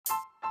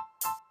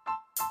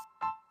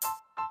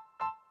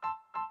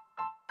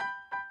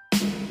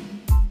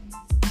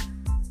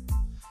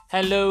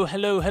Hello,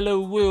 hello,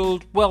 hello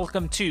world.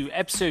 Welcome to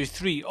episode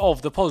 3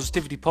 of the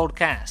Positivity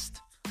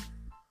Podcast.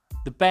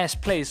 The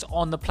best place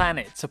on the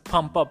planet to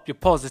pump up your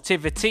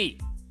positivity.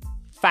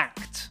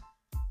 Fact.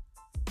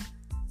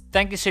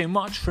 Thank you so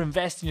much for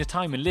investing your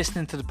time and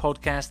listening to the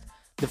podcast.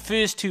 The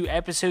first 2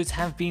 episodes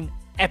have been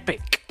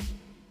epic.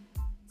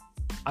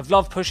 I've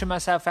loved pushing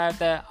myself out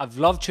there. I've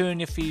loved hearing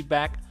your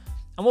feedback.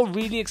 And what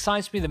really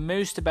excites me the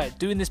most about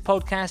doing this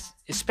podcast,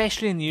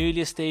 especially in the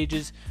earlier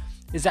stages,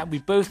 is that we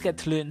both get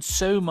to learn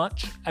so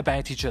much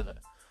about each other.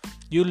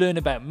 You'll learn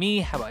about me,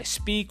 how I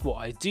speak, what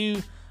I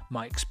do,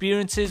 my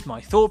experiences, my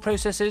thought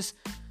processes,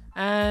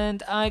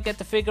 and I get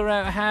to figure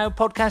out how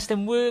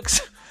podcasting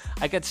works.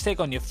 I get to take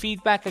on your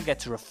feedback, I get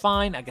to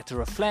refine, I get to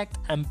reflect,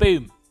 and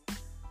boom,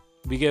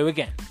 we go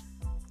again.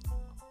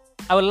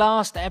 Our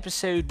last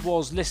episode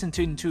was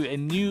listening to a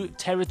new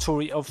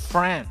territory of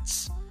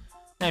France.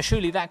 Now,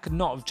 surely that could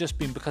not have just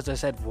been because I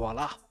said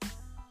voila.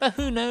 But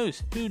who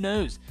knows?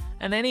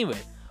 And anyway,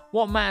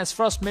 what matters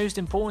for us most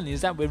importantly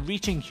is that we're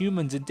reaching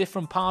humans in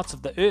different parts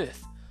of the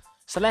earth.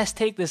 So let's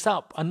take this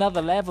up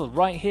another level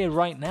right here,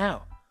 right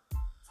now.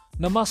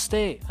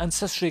 Namaste and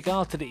Sat Sri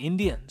Akal to the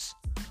Indians.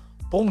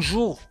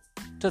 Bonjour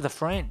to the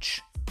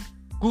French.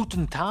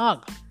 Guten Tag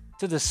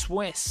to the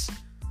Swiss.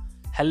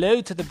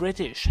 Hello to the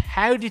British.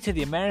 Howdy to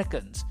the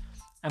Americans.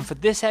 And for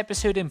this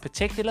episode in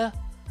particular,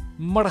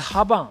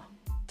 marhaban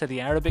to the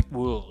Arabic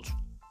world.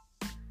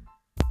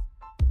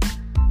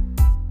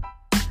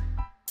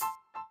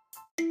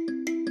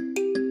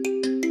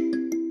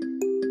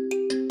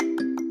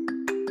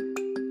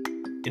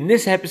 In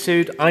this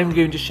episode, I'm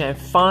going to share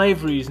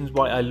 5 reasons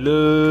why I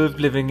love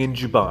living in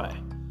Dubai.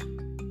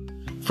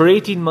 For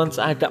 18 months,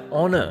 I had the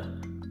honour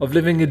of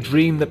living a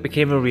dream that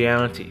became a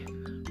reality,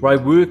 where I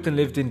worked and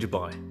lived in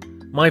Dubai,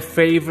 my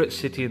favourite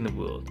city in the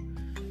world.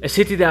 A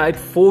city that I'd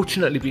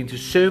fortunately been to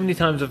so many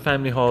times on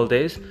family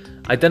holidays.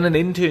 I'd done an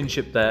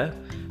internship there,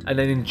 and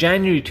then in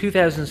January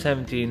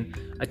 2017,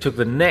 I took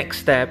the next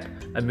step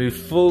and moved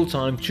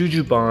full-time to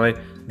Dubai,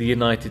 the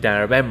United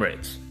Arab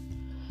Emirates.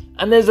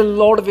 And there's a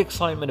lot of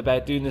excitement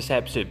about doing this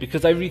episode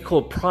because I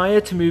recall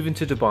prior to moving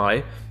to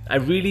Dubai, I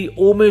really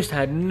almost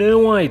had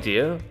no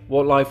idea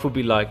what life would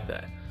be like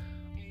there.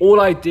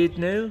 All I did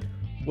know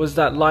was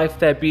that life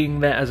there, being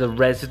there as a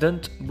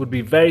resident, would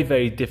be very,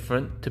 very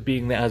different to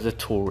being there as a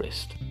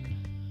tourist.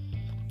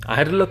 I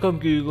had a look on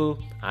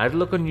Google, I had a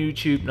look on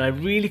YouTube, and I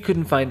really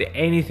couldn't find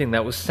anything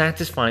that was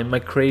satisfying my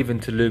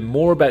craving to learn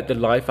more about the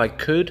life I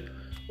could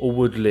or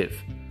would live.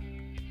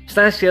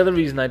 So that's the other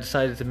reason I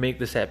decided to make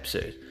this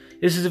episode.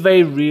 This is a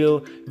very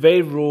real,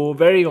 very raw,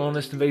 very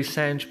honest and very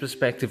sound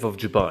perspective of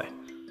Dubai.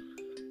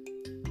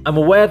 I'm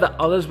aware that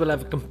others will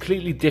have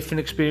completely different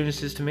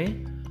experiences to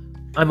me.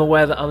 I'm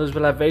aware that others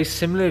will have very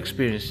similar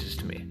experiences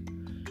to me,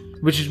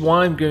 which is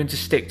why I'm going to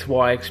stick to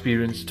what I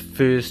experienced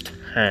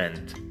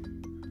firsthand.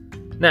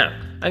 Now,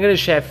 I'm going to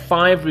share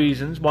 5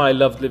 reasons why I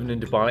loved living in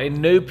Dubai in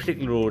no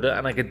particular order,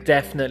 and I could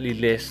definitely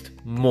list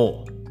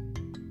more.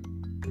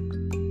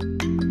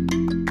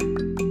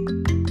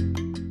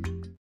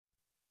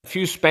 A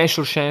few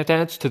special shout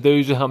outs to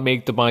those who helped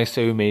make Dubai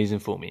so amazing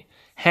for me.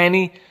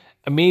 Hani,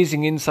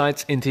 amazing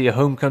insights into your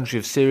home country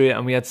of Syria,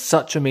 and we had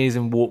such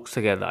amazing walks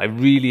together. I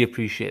really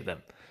appreciate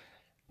them.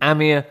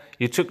 Amir,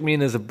 you took me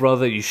in as a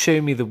brother, you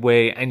showed me the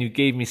way, and you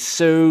gave me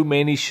so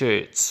many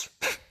shirts.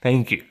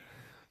 Thank you.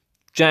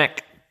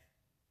 Jack,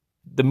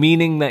 the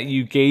meaning that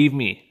you gave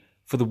me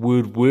for the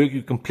word work,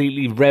 you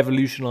completely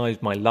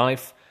revolutionized my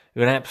life.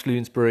 You're an absolute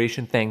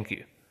inspiration. Thank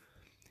you.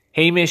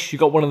 Hamish, you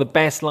got one of the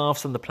best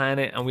laughs on the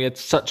planet, and we had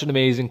such an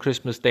amazing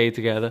Christmas day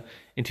together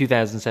in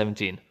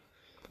 2017.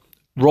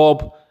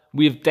 Rob,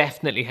 we have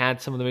definitely had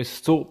some of the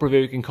most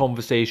thought-provoking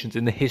conversations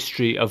in the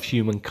history of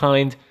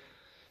humankind.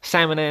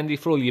 Sam and Andy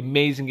for all the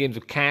amazing games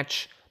of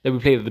catch that we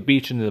played at the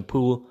beach and in the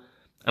pool.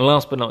 And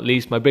last but not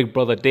least, my big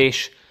brother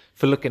Dish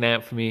for looking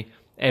out for me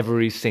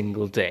every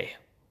single day.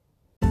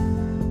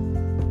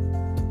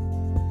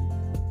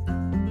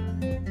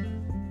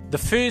 The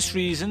first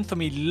reason for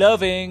me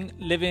loving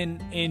living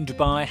in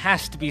Dubai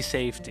has to be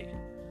safety.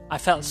 I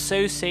felt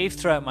so safe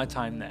throughout my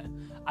time there.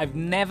 I've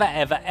never,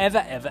 ever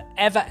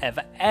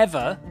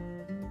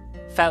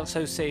felt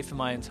so safe in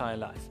my entire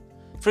life.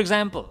 For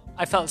example,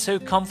 I felt so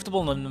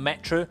comfortable on the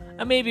metro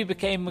and maybe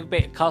became a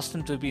bit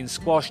accustomed to being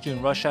squashed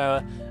during rush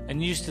hour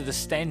and used to the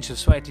stench of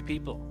sweaty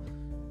people.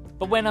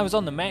 But when I was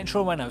on the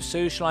metro, when I was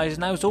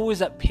socialising, I was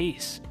always at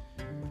peace.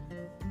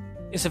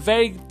 It's a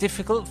very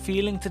difficult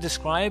feeling to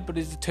describe, but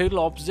it's the total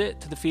opposite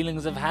to the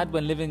feelings I've had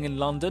when living in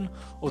London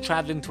or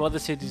travelling to other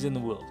cities in the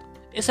world.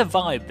 It's a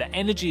vibe, the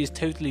energy is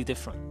totally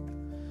different.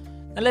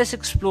 Now let's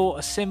explore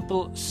a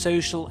simple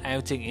social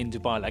outing in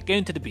Dubai, like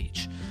going to the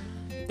beach.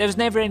 There was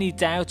never any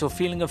doubt or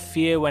feeling of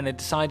fear when I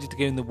decided to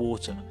go in the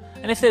water.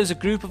 And if there was a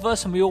group of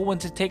us and we all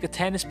wanted to take a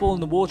tennis ball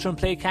in the water and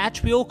play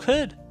catch, we all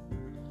could.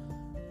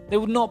 There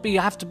would not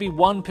have to be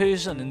one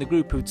person in the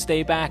group who would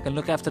stay back and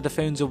look after the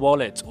phones or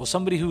wallets, or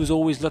somebody who was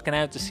always looking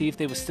out to see if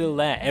they were still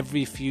there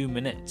every few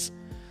minutes.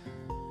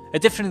 A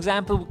different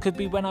example could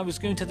be when I was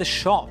going to the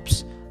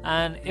shops.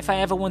 and if I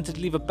ever wanted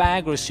to leave a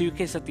bag or a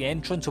suitcase at the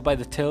entrance or by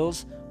the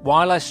tills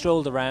while I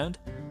strolled around,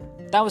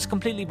 that was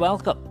completely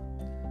welcome.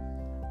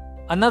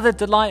 Another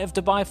delight of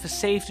Dubai for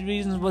safety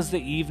reasons was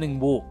the evening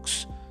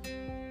walks.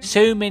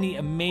 So many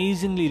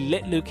amazingly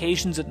lit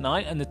locations at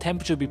night, and the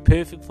temperature would be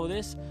perfect for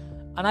this,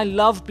 and I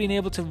loved being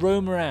able to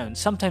roam around,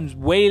 sometimes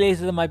way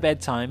later than my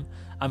bedtime,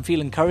 and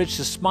feel encouraged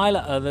to smile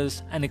at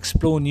others and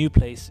explore new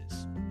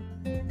places.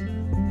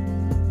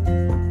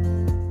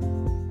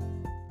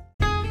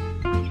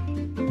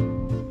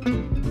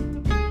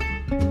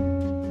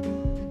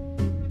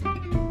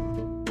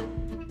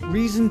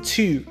 Reason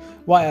 2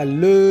 why I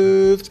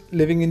loved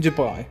living in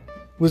Dubai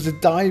was the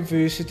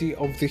diversity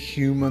of the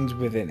humans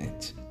within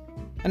it.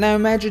 And now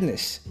imagine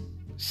this.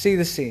 See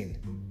the scene.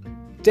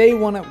 Day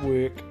 1 at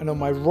work, and on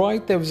my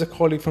right there was a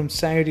colleague from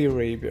Saudi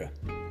Arabia.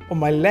 On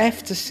my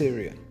left a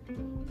Syrian.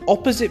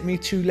 Opposite me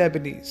 2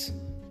 Lebanese.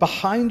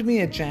 Behind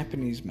me a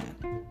Japanese man.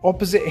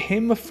 Opposite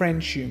him a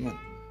French human.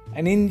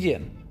 An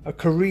Indian, a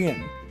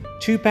Korean,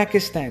 2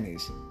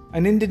 Pakistanis,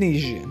 an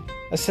Indonesian,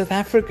 a South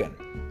African,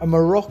 a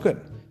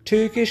Moroccan,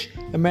 Turkish,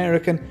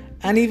 American,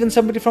 and even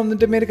somebody from the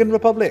Dominican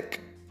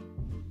Republic.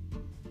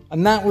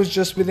 And that was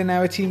just within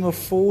our team of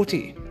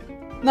 40.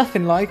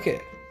 Nothing like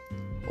it.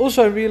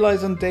 Also, I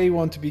realised on day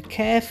 1 to be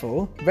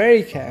careful,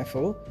 very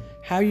careful,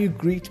 how you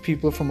greet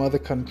people from other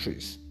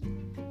countries.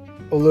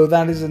 Although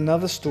that is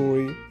another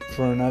story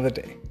for another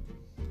day.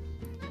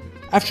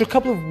 After a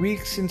couple of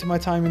weeks into my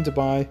time in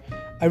Dubai,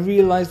 I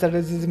realised that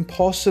it is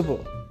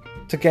impossible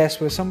to guess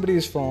where somebody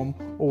is from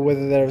or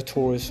whether they're a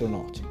tourist or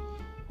not.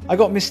 I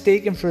got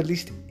mistaken for at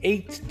least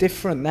 8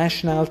 different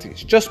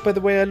nationalities just by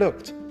the way I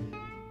looked.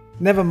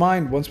 Never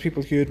mind once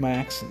people heard my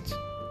accent.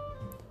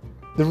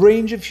 The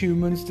range of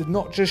humans did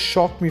not just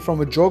shock me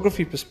from a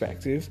geography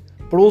perspective,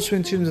 but also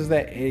in terms of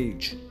their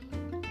age.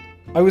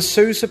 I was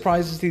so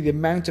surprised to see the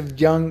amount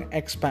of young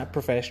expat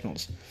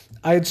professionals.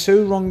 I had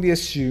so wrongly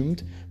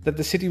assumed that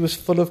the city was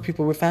full of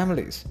people with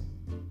families.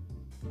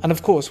 And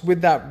of course,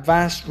 with that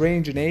vast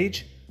range in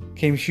age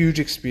came huge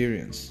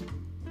experience.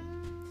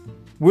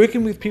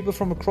 Working with people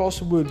from across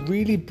the world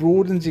really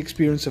broadens the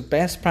experience of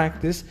best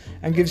practice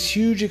and gives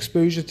huge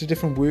exposure to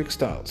different work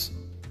styles.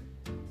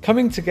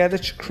 Coming together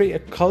to create a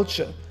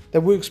culture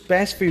that works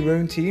best for your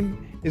own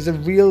team is a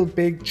real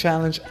big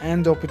challenge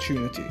and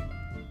opportunity.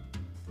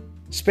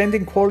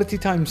 Spending quality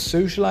time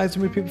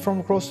socializing with people from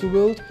across the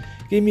world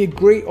gave me a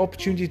great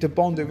opportunity to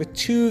bond over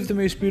 2 of the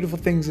most beautiful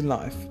things in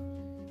life: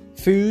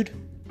 food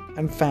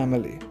and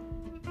family.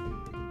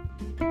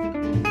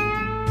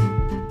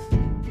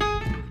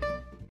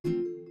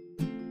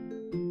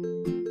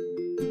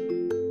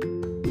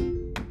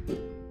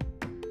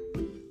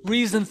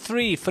 Reason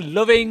 3 for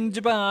loving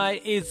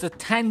Dubai is the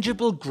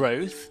tangible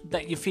growth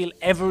that you feel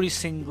every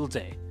single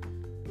day.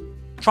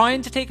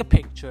 Trying to take a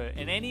picture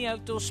in any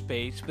outdoor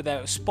space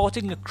without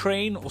spotting a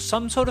crane or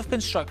some sort of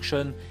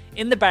construction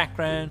in the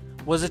background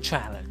was a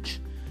challenge.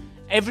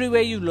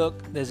 Everywhere you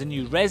look, there's a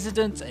new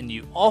residence, a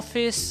new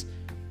office,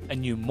 a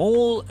new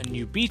mall, a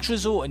new beach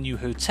resort, a new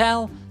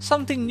hotel,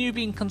 something new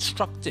being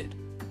constructed.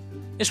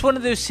 It's one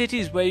of those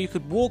cities where you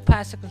could walk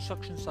past a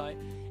construction site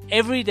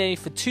every day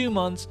for 2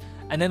 months,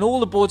 and then all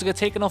the boards get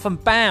taken off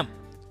and bam!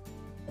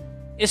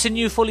 It's a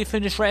new fully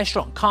finished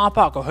restaurant, car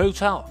park or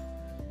hotel.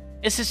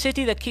 It's a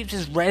city that keeps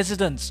its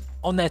residents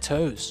on their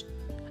toes.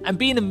 And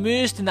being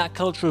immersed in that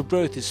culture of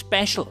growth is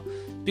special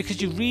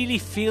because you really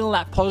feel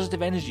that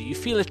positive energy. You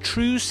feel a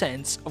true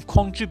sense of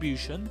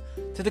contribution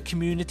to the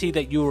community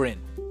that you're in.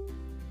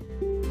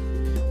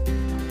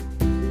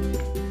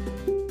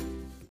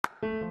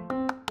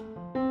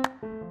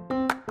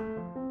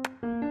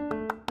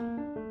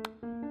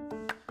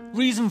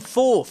 Reason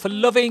 4 for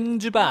loving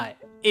Dubai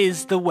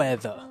is the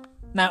weather.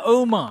 Now,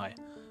 oh my,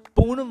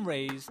 born and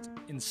raised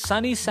in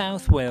sunny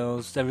South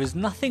Wales, there is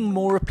nothing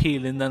more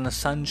appealing than a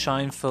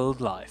sunshine-filled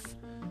life.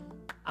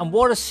 And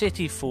what a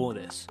city for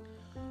this.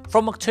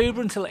 From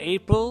October until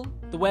April,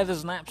 the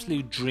weather's an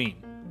absolute dream.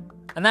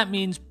 And that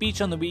means beach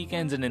on the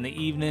weekends and in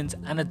the evenings,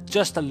 and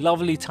just a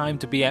lovely time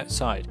to be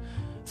outside.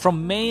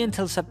 From May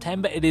until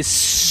September, it is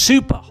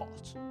super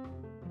hot.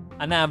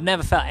 And I've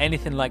never felt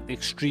anything like the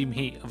extreme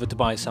heat of a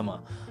Dubai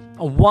summer.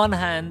 On one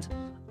hand,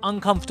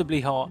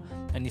 uncomfortably hot,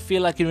 and you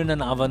feel like you're in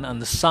an oven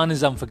and the sun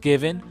is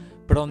unforgiving.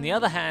 But on the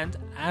other hand,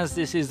 as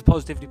this is the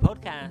Positivity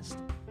Podcast,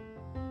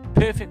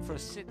 perfect for a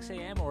 6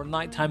 a.m. or a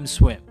nighttime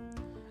swim.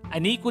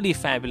 And equally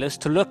fabulous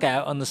to look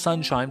out on the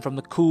sunshine from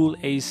the cool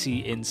AC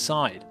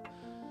inside.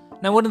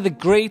 Now, one of the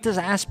greatest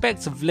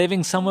aspects of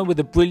living somewhere with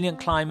a brilliant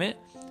climate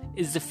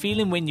is the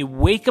feeling when you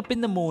wake up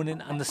in the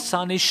morning and the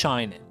sun is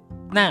shining.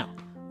 Now,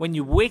 when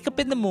you wake up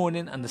in the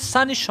morning and the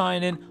sun is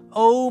shining,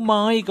 oh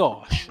my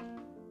gosh.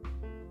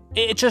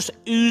 It just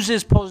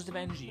oozes positive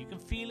energy. You can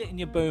feel it in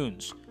your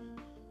bones.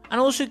 And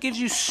also gives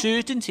you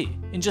certainty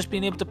in just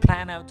being able to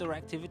plan outdoor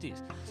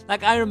activities.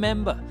 Like I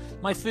remember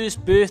my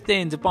first birthday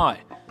in Dubai,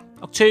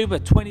 October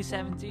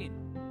 2017.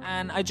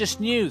 And I just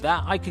knew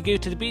that I could go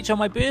to the beach on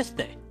my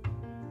birthday.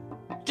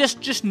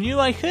 Just knew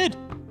I could.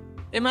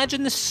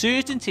 Imagine the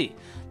certainty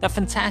that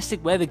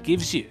fantastic weather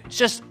gives you. It's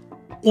just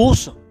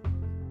awesome.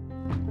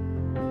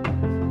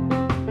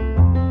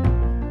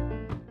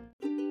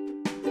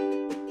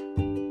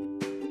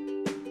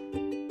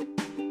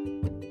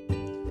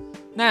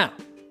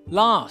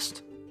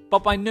 Last,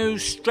 but by no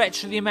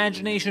stretch of the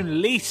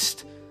imagination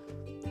least,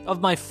 of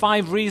my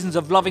 5 reasons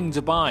of loving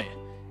Dubai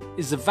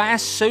is the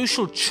vast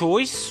social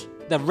choice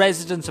that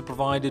residents are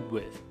provided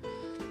with.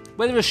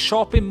 Whether it's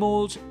shopping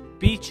malls,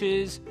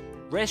 beaches,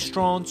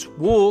 restaurants,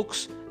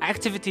 walks,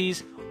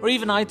 activities, or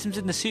even items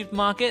in the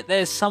supermarket,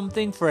 there's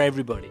something for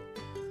everybody.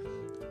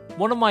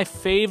 One of my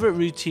favourite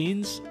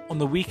routines on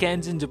the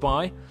weekends in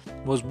Dubai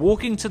was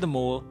walking to the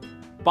mall,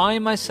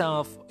 buying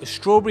myself a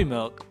strawberry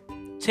milk,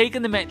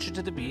 taking the metro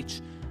to the beach,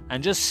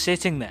 and just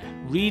sitting there,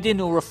 reading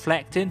or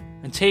reflecting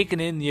and taking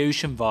in the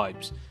ocean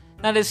vibes.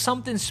 Now, there's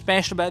something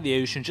special about the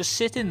ocean, just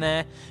sitting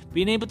there,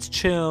 being able to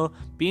chill,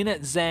 being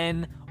at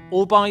zen,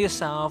 all by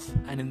yourself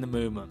and in the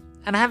moment.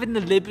 And having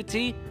the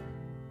liberty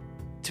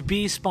to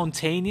be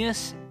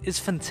spontaneous is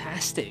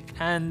fantastic.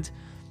 And,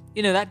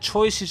 that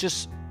choice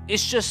is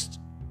it's just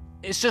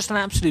an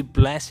absolute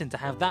blessing to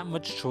have that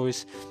much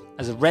choice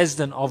as a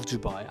resident of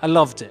Dubai. I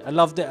loved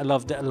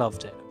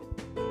it.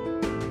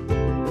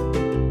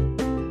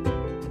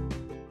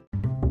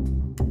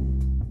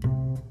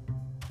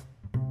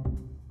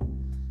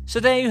 So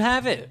there you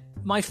have it,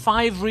 my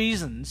 5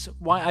 reasons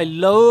why I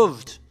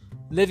loved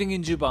living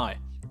in Dubai.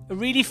 A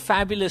really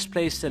fabulous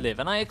place to live,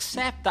 and I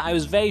accept that I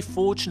was very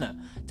fortunate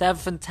to have a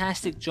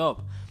fantastic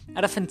job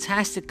at a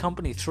fantastic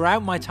company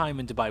throughout my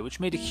time in Dubai, which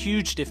made a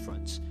huge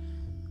difference.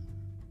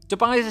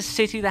 Dubai is a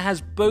city that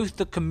has both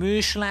the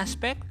commercial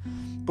aspect,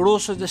 but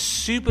also the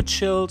super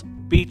chilled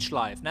beach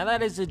life. Now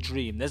that is a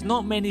dream. There's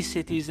not many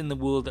cities in the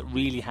world that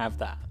really have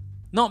that.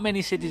 Not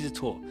many cities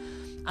at all.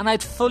 And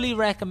I'd fully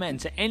recommend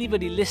to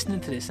anybody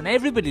listening to this and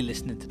everybody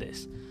listening to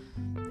this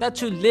that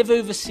to live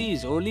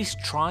overseas, or at least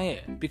try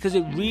it, because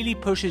it really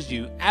pushes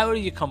you out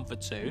of your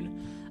comfort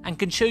zone and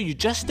can show you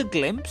just a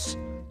glimpse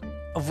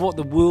of what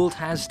the world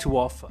has to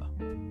offer.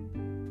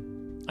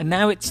 And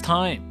now it's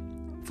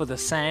time for the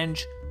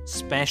Sanj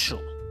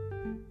Special.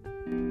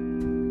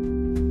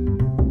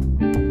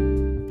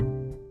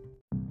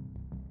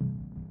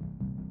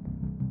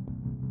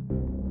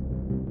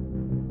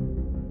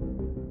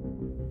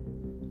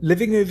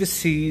 Living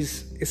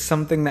overseas is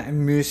something that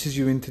immerses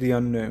you into the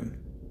unknown.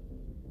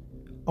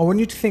 I want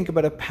you to think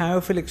about a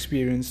powerful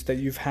experience that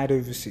you've had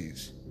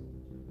overseas,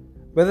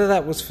 whether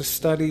that was for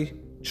study,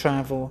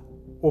 travel,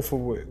 or for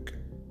work.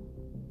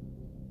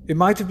 It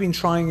might have been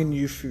trying a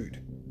new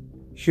food,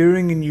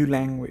 hearing a new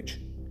language,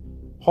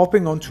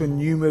 hopping onto a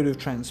new mode of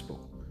transport,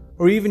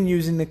 or even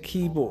using the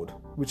keyboard,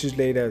 which is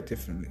laid out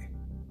differently.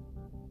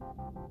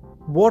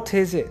 What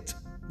is it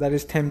that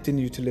is tempting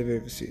you to live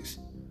overseas?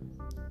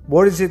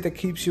 What is it that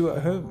keeps you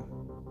at home?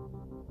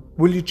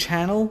 Will you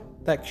channel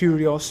that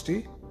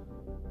curiosity,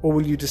 or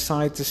will you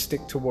decide to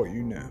stick to what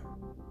you know?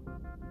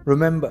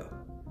 Remember,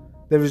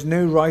 there is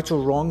no right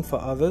or wrong for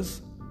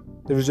others.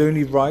 There is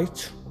only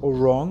right or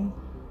wrong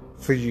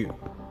for you.